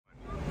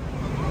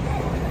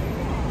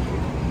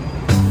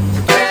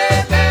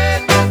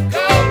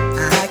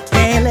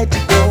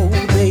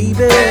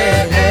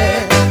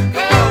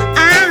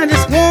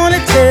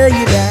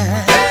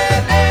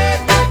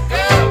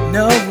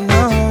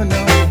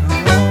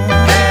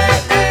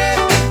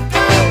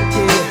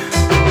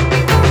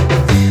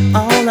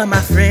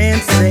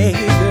and say,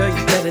 girl,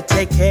 you better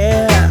take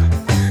care,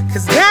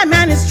 'cause that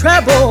man is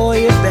trouble,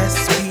 you best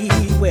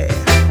beware.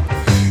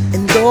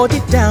 And though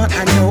deep down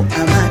I know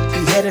I might be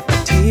headed for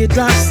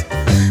teardrops,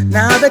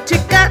 now that you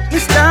got me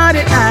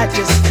started, I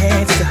just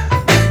can't stop.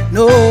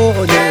 No,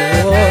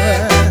 no,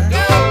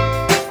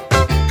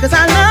 'cause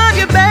I love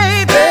you,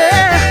 baby.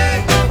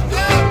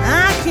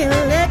 I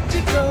can't let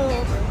you go.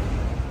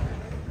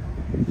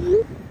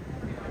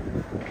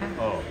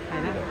 Oh, I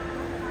know.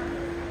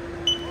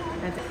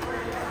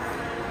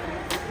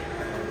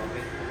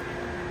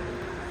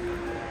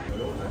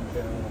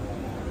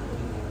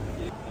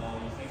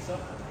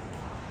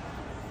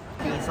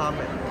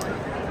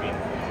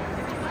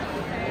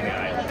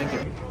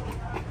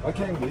 OK，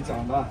 回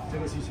站啦，这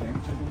个是请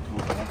出公途。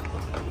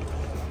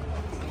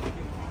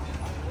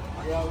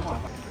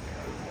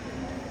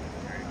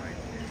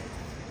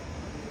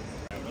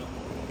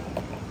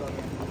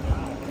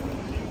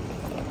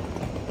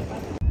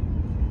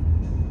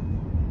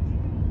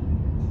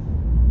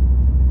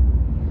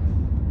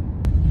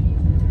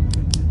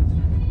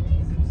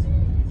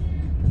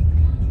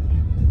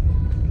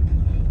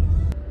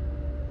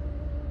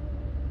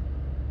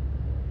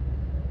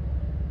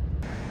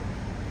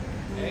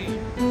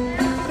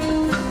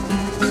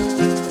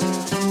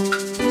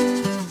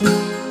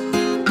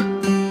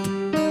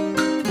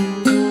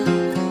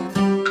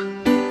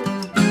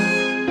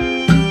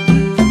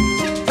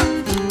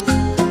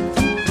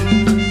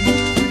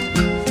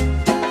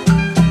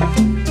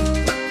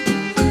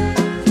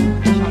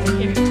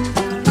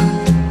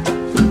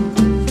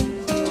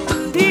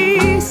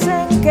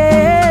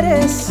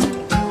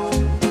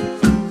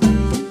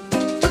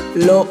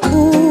Lo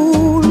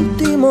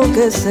último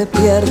que se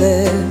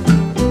pierde,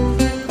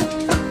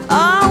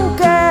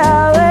 aunque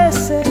a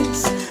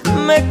veces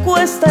me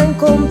cuesta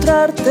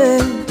encontrarte.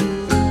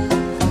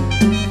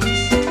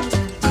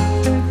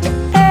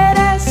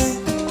 Eres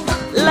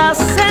la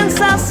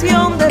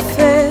sensación de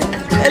fe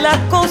que las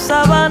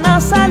cosas van a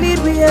salir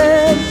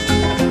bien,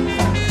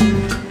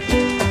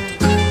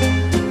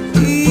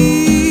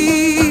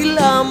 y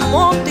la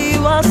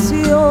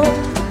motivación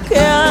que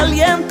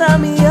alienta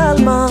mi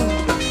alma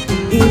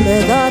y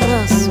me da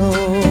razón.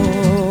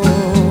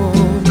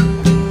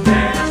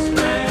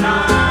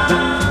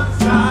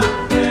 Esperanza,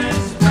 te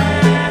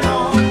espero,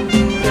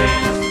 esperanza.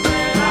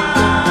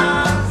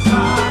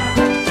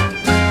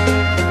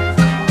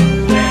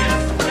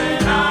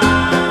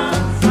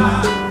 Esperanza,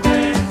 te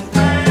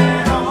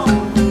espero,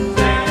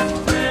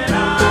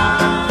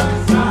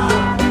 esperanza.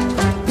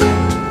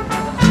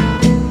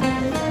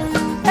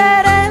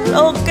 Eres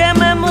lo que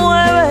me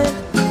mueve,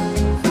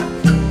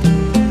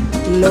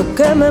 lo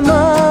que me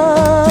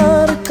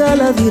marca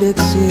la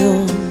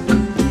dirección,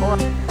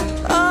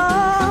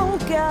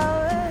 aunque a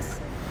veces...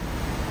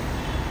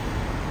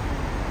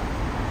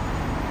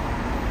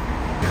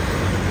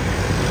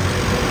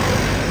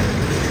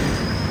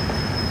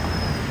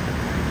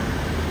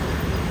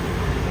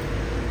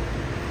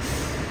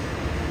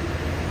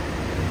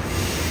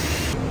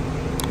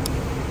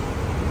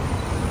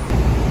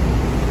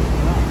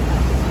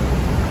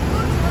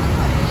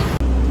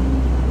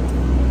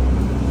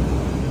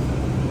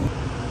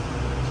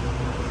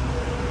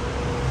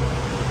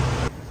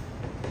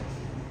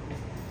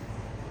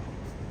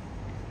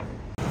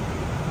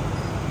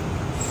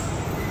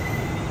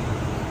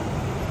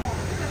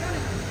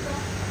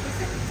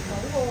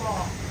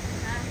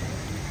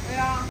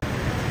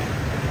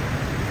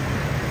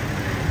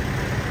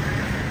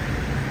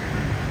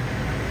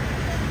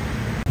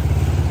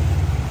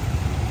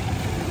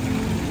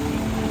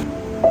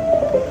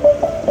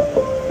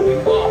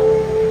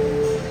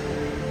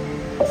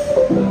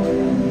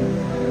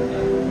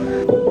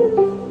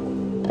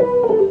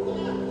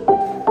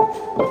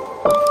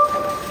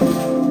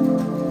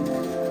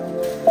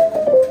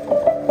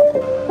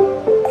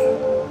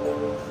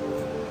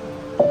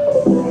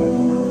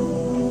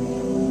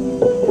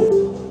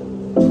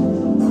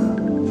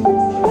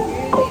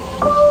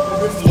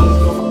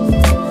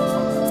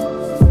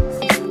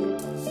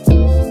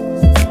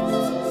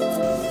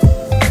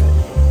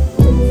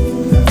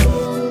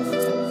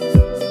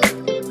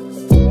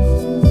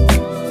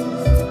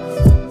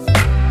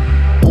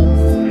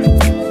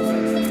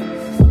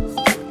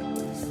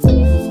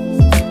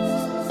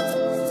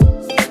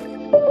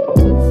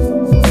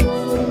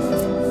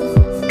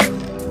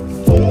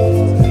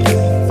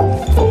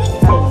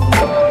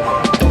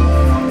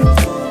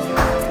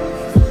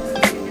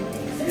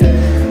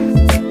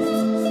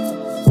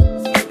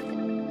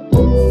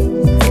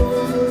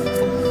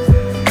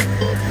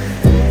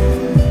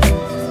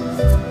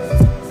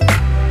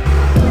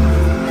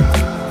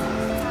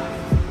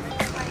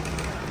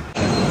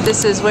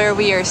 This is where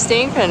we are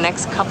staying for the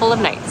next couple of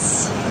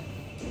nights.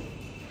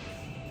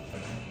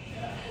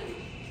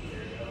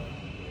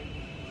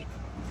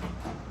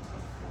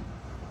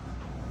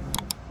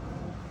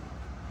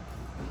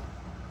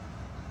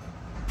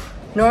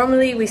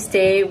 Normally we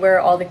stay where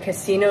all the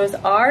casinos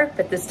are,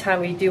 but this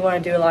time we do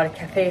want to do a lot of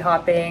cafe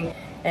hopping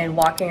and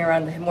walking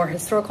around the more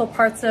historical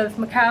parts of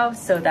Macau,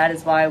 so that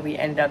is why we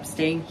ended up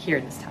staying here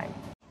this time.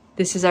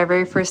 This is our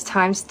very first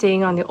time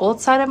staying on the old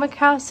side of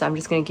Macau, so I'm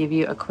just going to give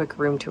you a quick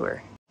room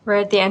tour.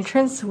 Right at the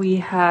entrance, we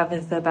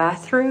have the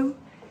bathroom.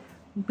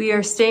 We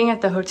are staying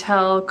at the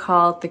hotel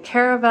called the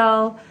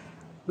Caravel.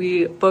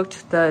 We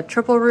booked the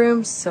triple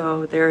room,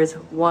 so there is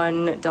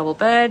one double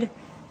bed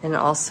and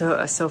also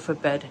a sofa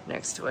bed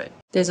next to it.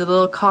 There's a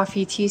little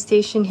coffee tea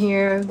station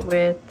here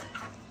with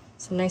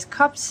some nice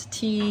cups,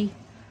 tea,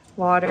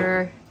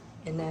 water,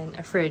 and then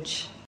a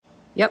fridge.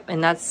 Yep,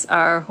 and that's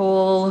our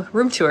whole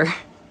room tour.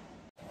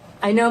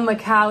 I know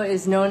Macau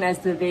is known as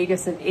the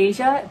Vegas of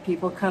Asia.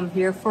 People come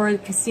here for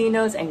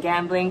casinos and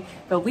gambling,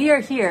 but we are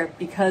here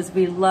because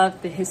we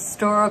love the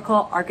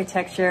historical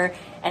architecture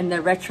and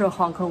the retro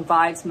Hong Kong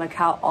vibes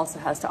Macau also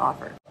has to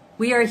offer.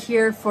 We are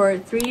here for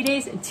 3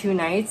 days and 2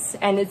 nights,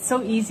 and it's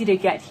so easy to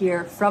get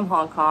here from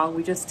Hong Kong.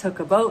 We just took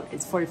a boat,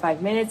 it's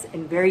 45 minutes,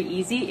 and very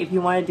easy if you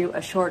want to do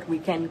a short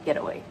weekend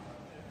getaway.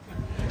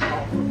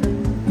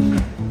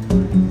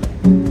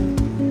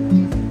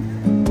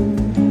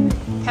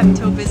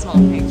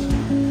 Pepto-Bismol pig.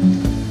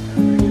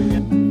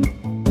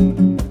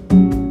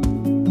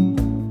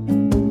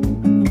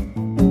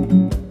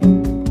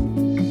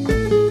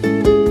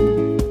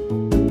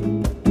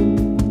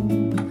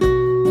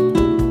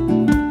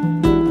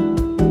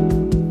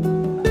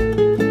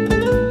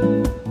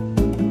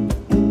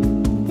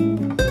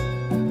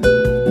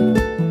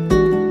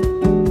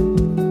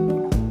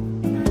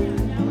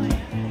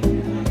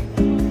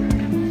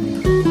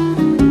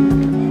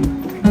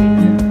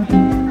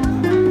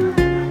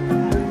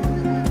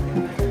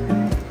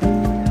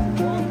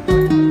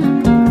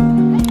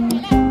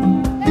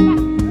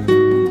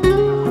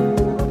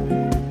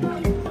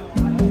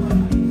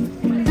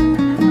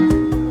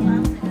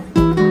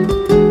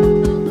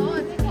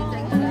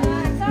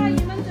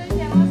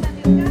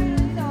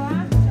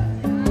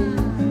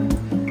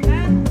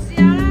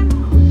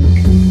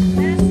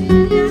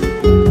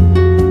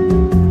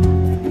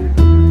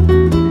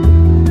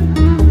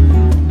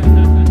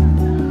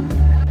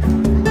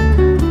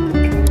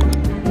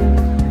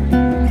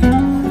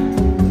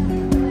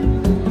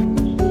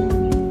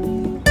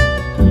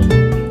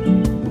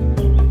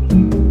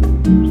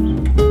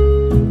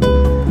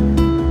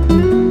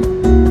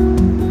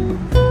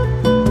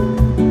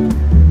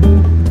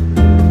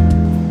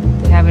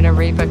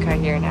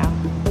 Here now.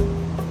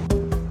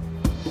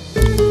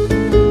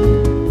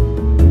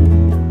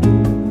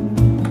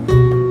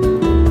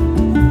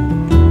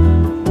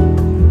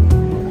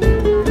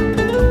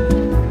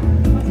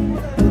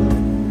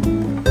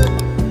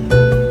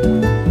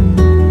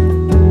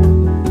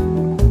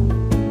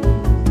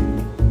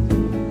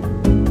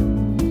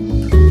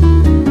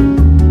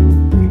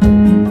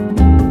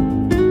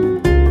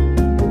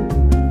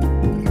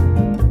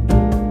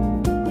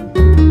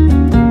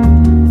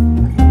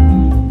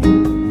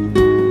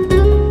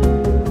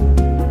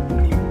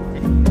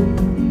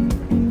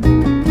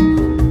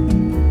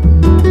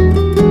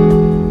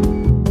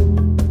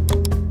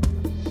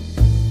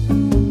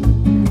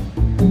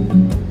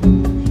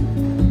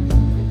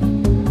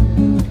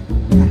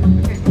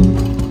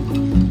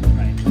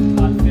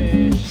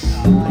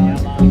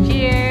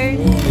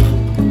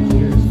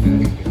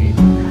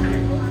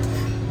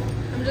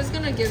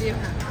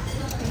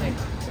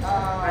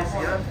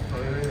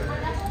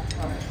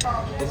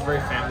 It's very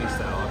family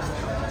style.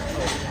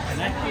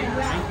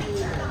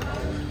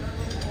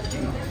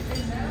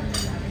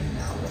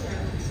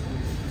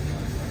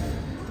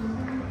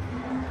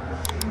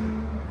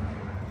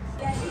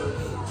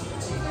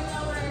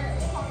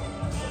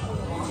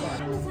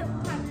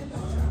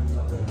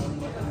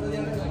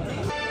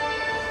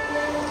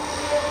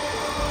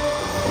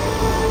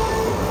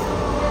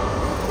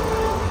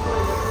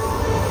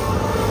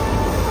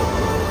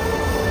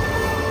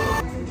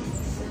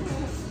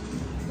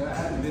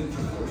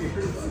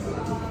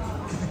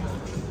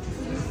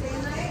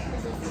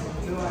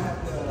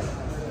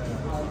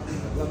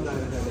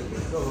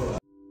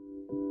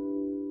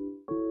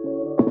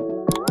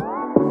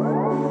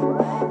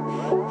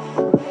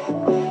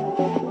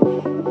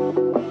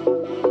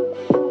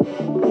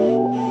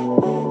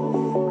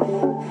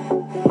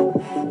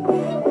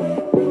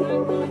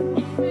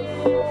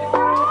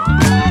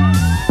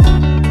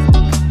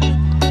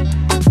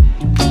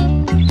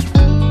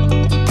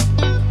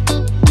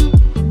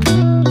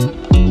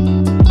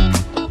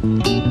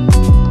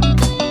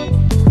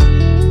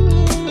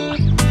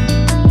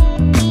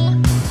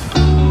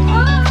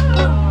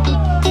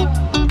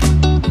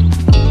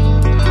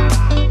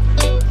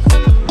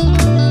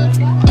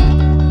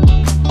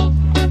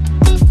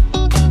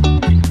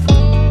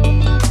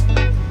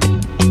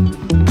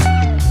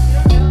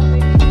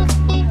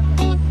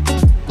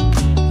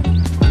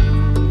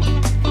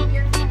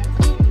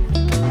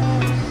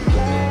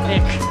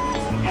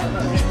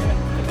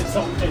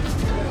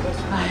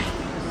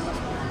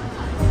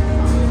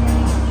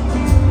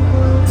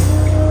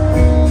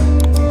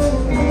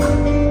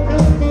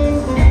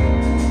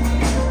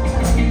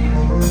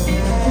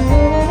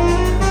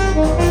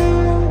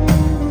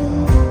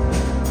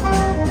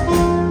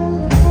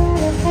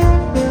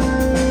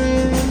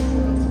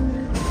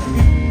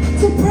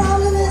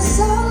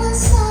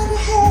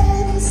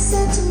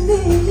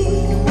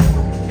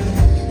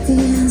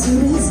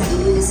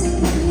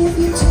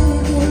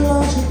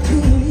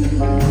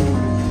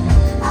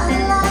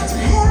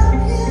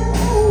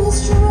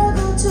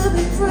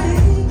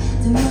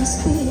 There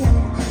must be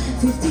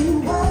 50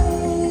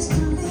 ways to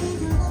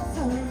leave your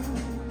lover.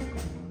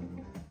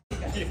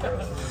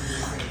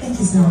 Thank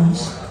you so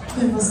much.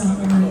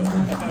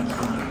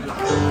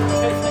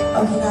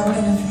 Okay, now we're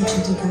gonna finish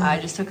it together. I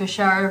just took a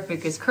shower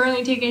because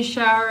currently taking a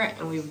shower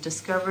and we've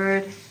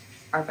discovered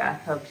our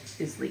bathtub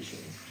is leaking.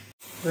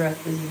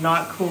 Breath is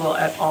not cool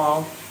at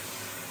all.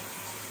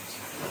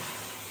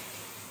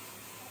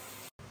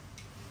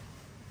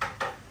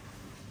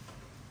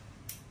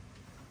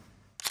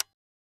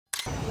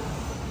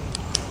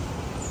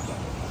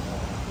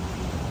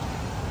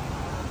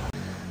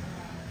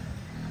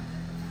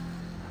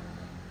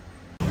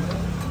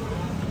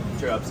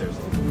 You're upstairs.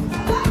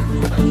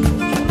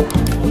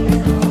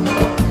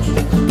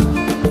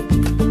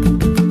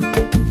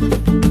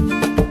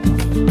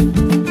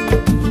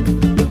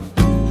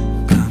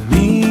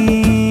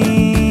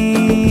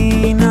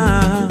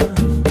 Camina,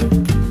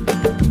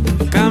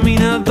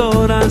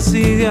 caminadora,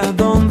 sigue a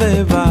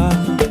donde va.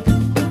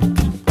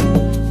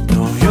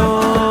 No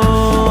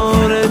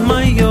llores,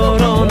 más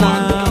llorona,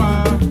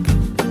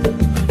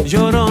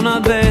 llorona,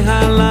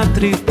 deja la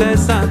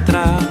tristeza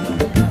atrás.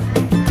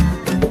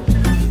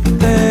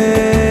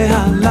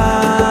 Deja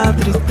la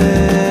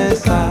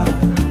tristeza,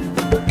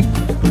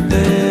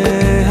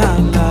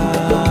 déjala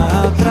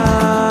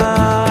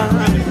atrás,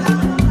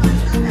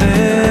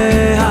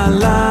 deja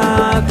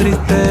la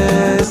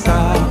tristeza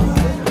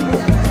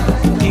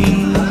y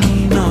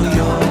no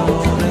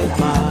llores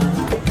más.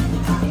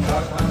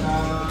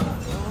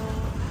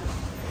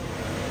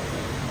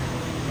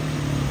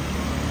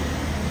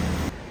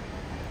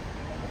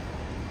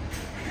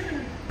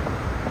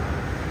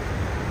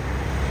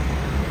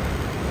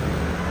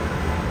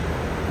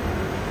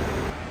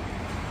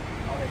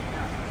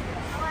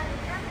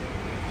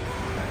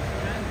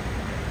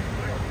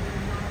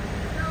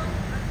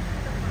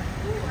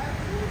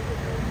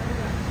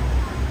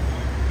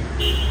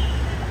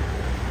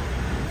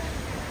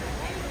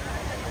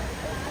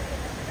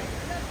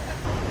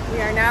 We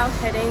are now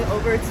heading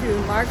over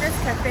to Margaret's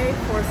Cafe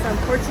for some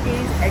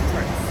Portuguese egg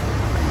tarts.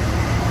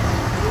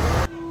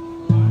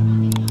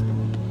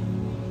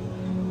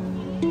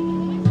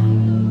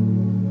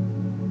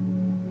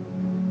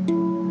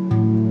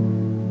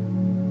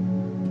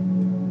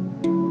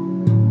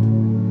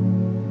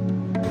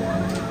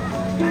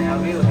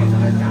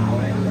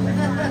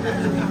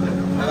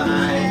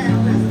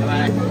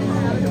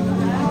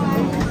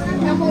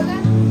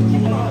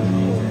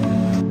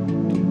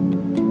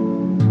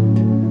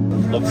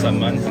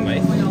 $60係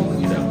咪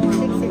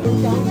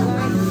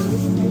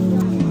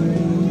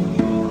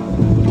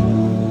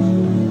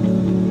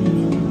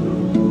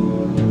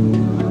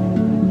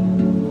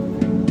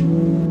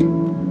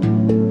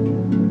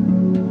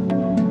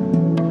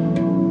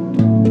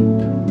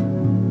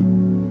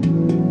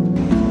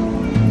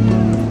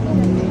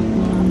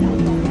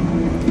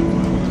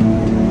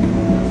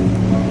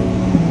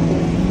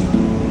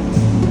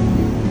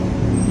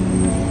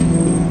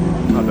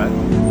？Not bad.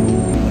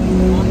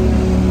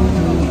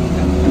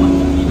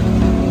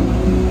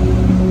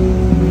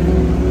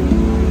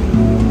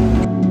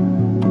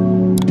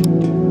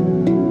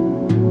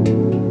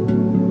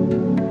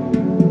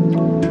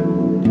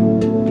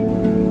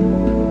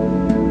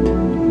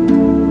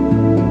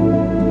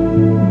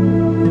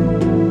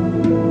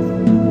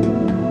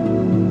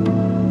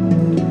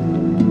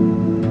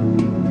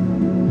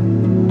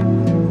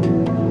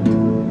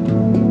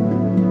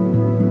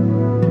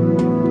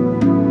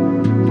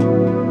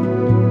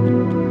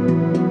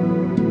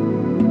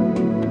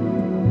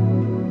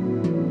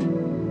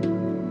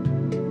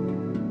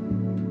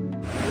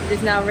 It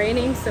is now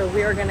raining, so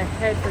we are gonna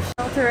head for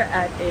shelter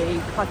at a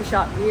coffee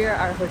shop near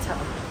our hotel.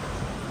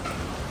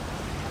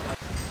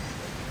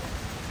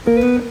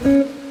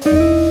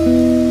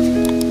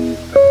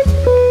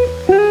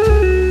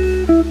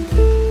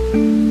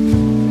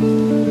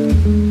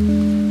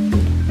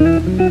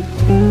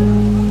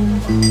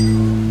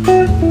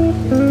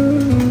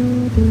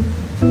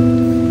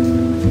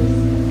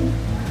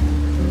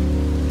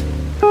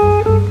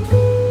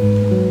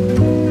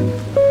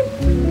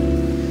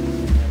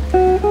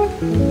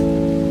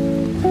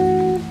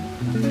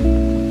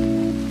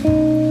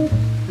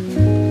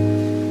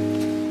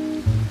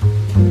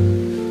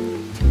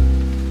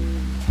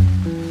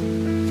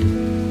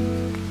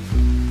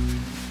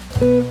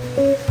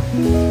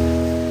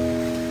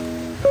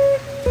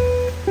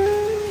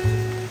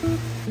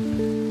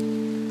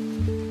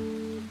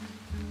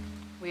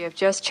 We have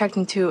just checked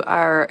into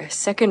our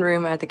second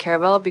room at the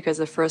Caravel because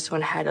the first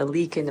one had a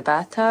leak in the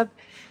bathtub.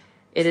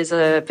 It is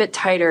a bit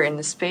tighter in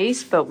the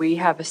space, but we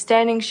have a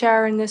standing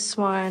shower in this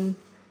one,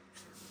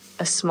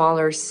 a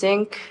smaller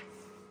sink,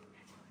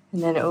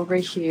 and then over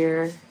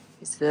here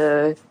is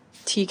the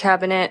tea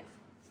cabinet,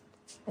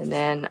 and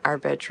then our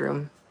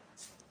bedroom.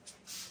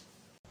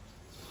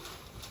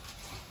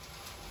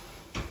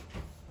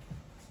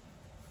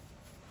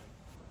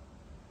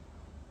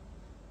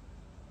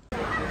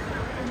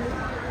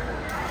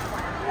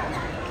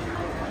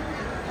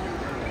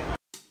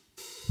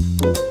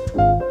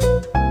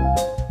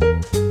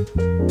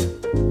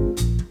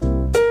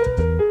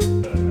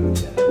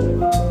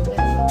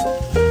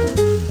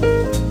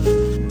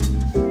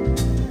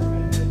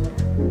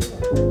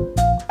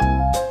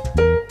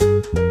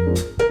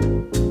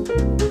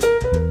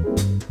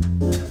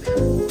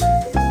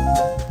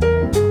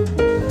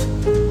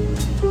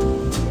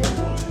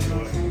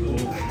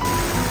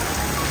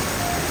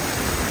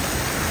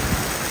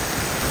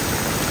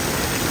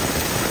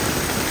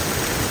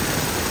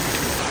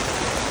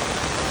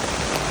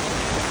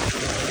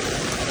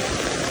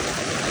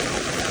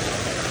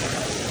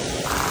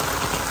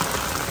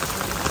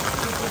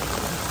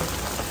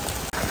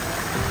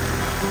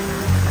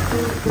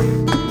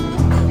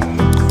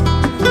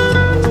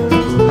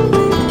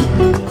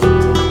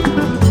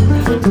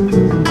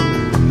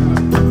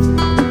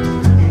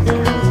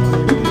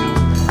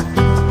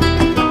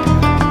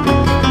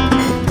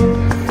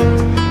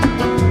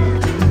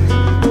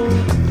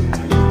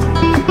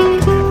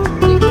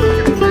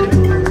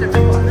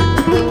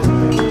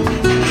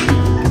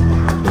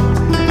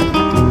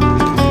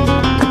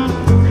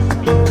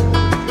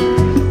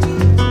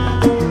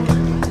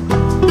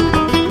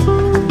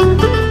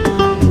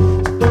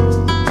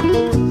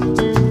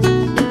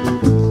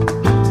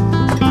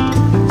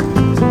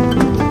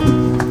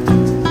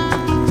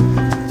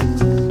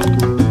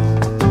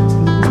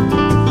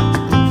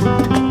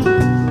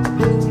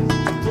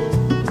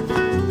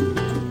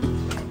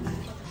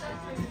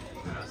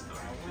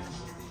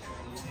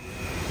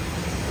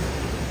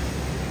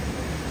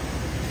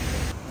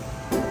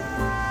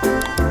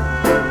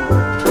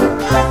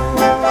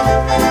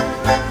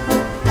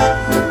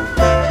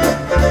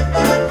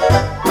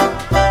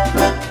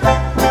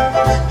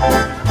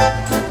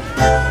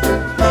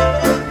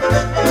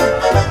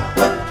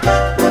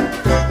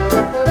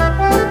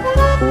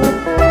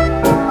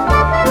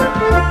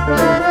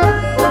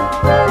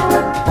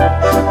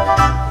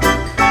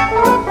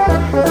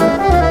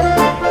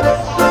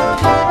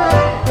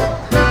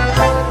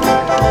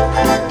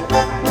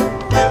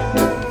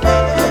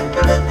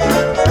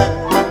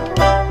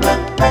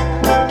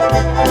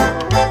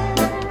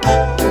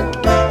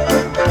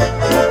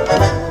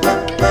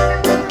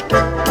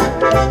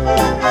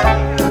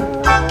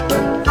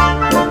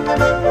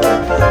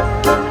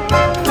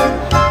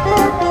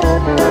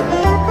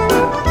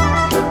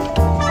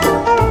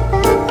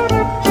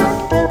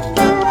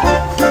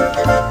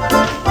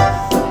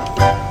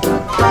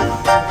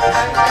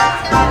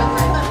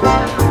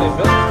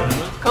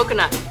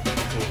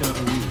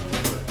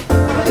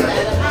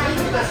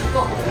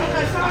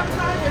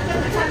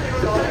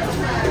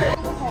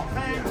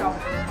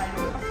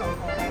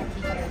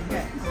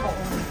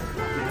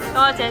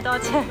 多謝多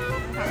謝。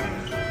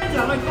就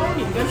係我哋當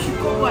年嘅雪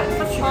糕啊，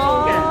得雪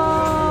糕嘅，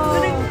嗰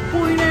啲杯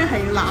咧係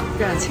立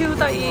嘅，超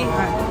得意，係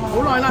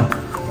好耐啦，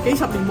幾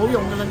十年冇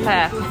用㗎啦呢啲。係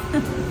啊，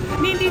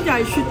呢啲就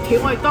係雪條，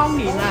我哋當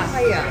年啊，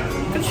係啊，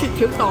啲雪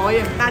條袋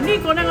啊。但係呢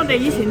個咧，我哋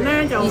以前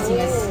咧就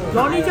攞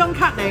呢張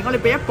卡嚟，我哋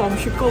俾1磅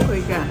雪糕佢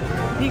嘅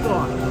呢個。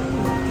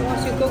哇，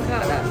雪糕卡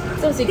啊，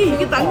即係已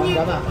經等於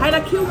係啦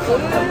Q 款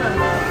咁啊。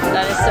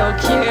That is so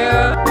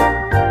cute.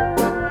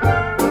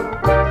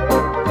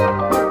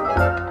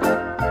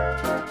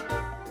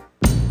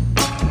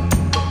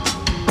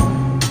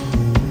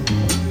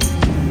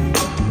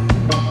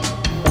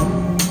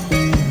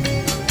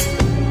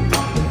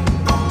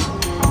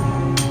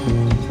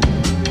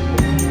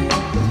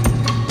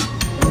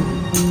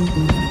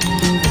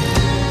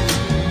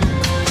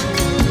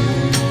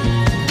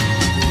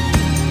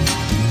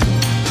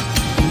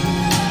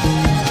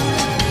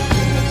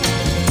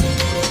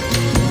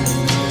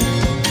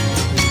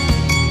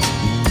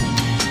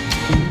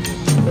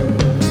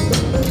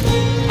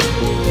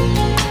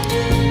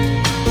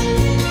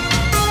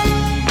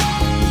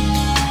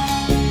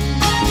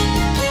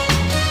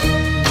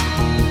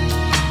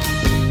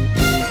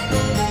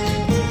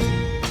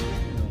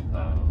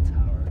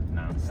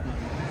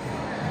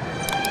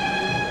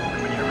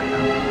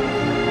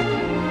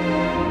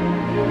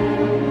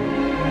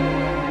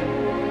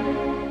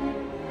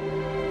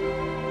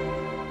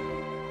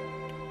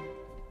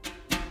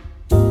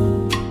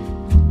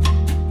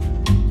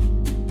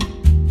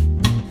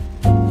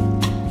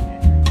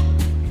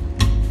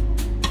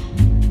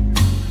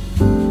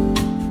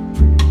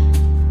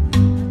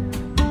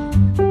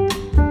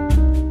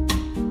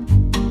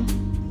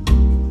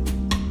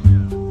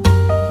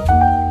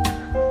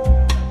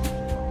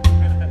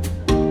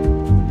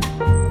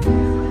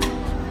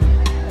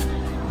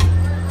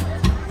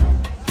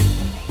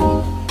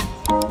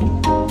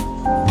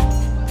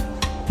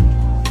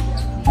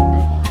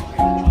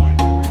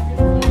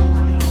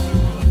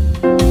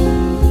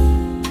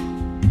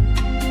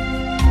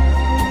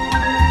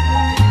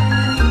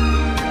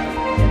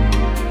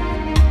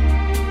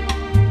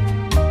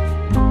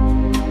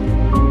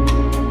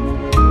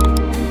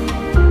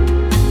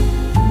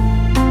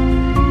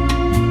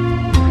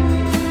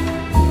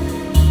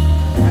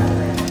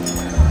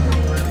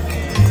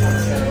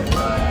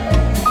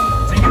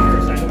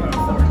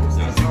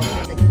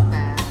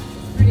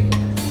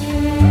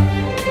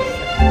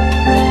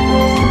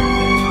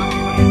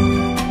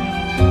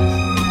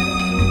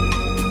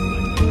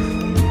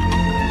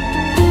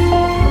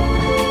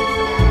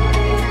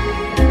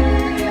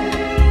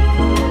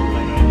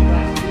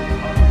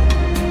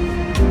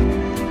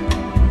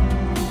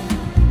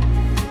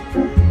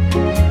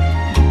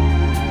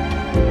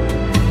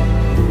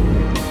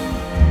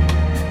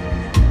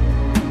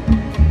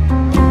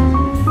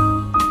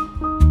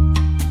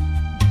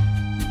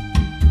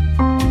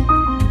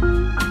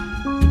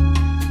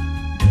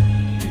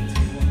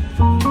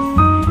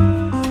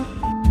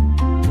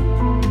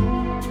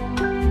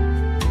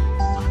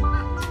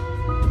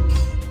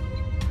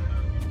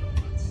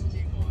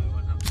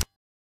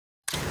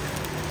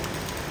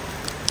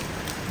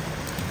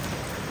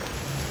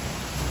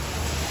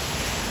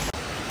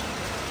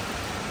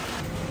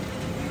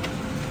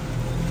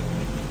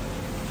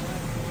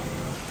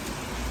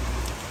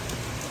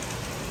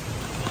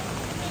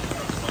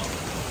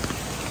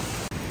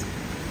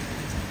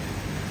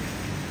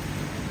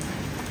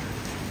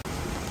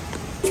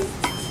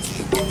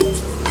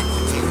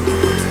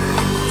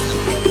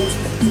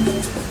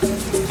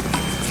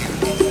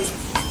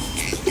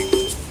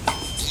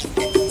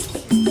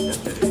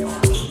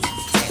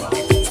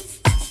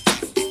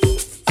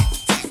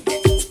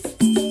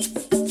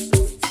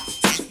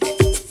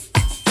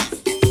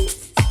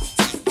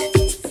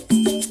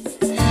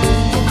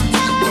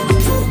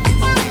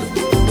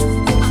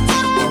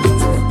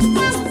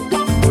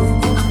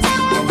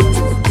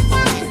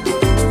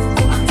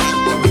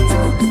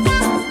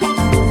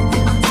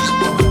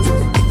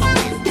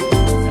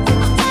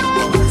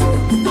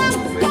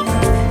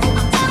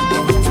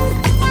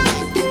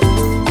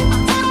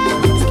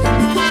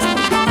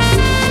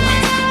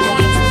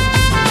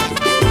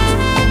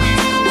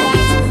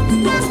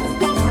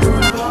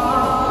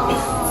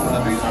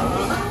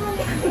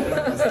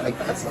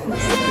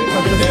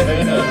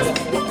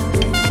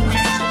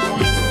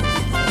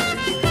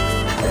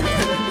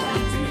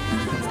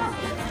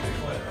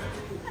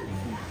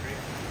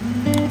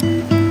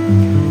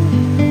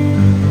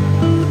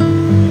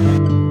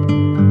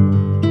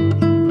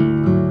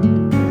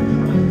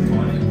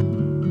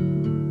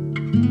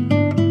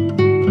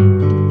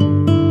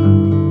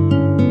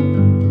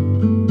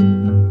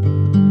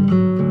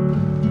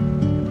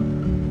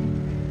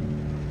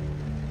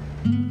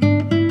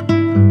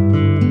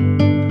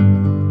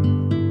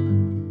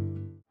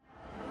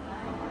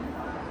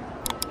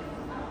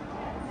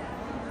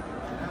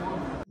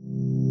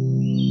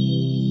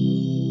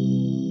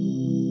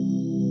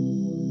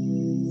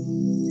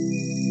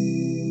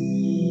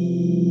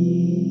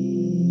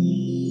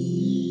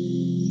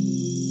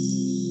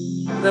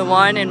 The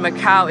one in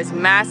Macau is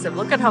massive.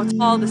 Look at how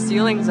tall the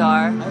ceilings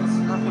are.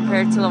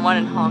 compared to the one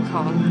in Hong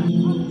Kong.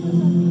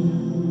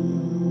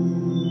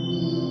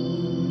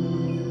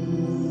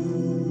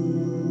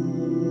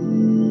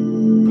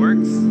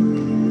 Works.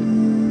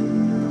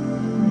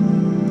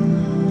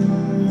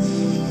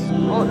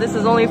 Oh, this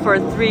is only for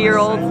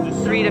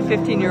 3-year-olds, 3 to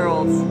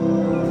 15-year-olds.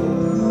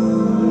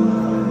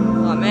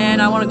 Oh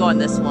man, I want to go on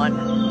this one.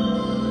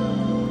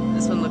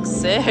 This one looks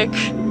sick.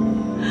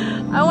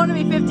 I want to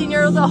be 15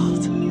 years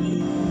old.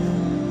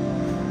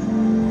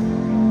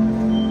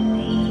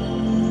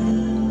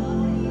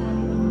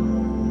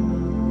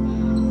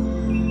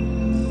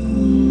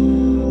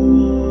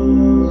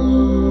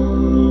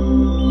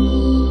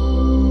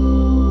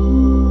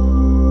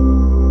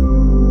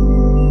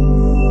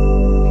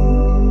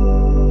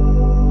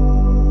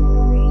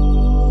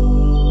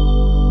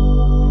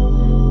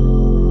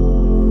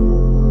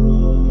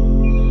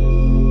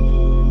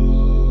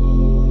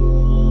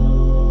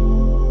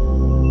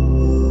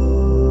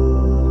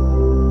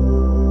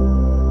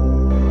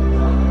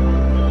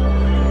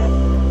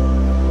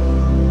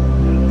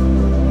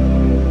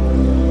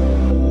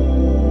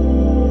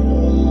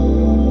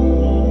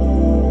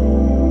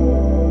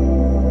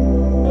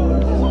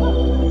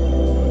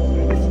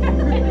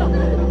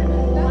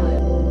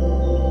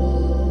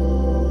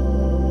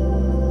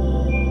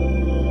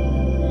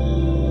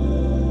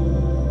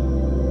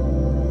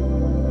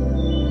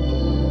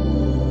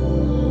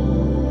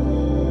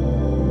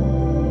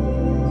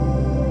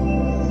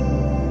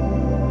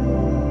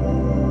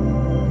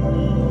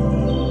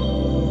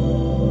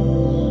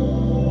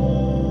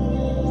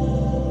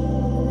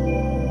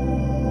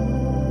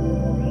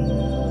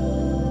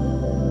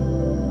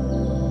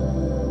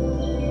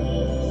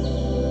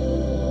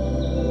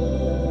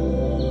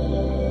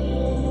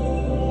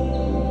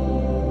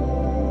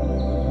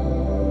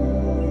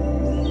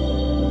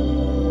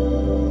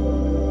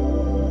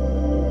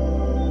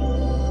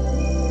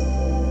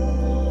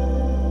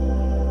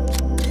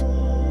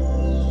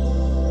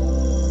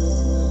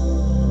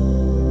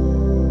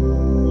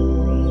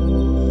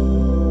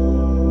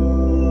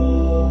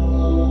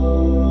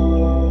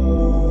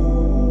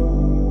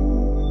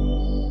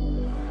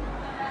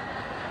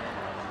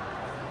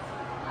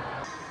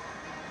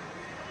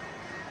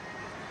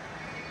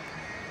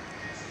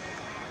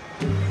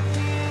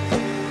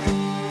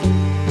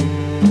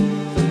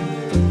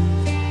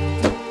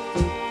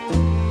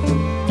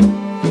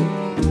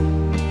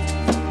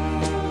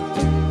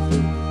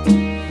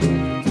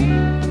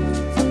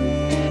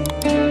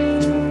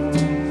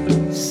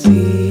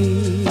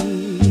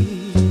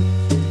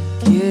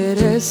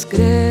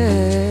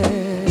 Creer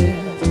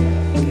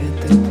que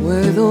te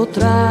puedo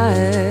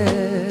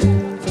traer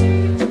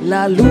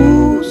la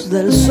luz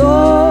del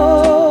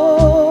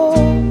sol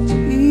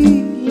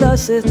y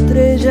las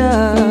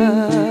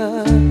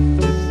estrellas.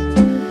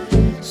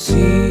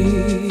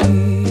 Si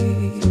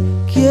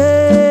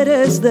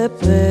quieres de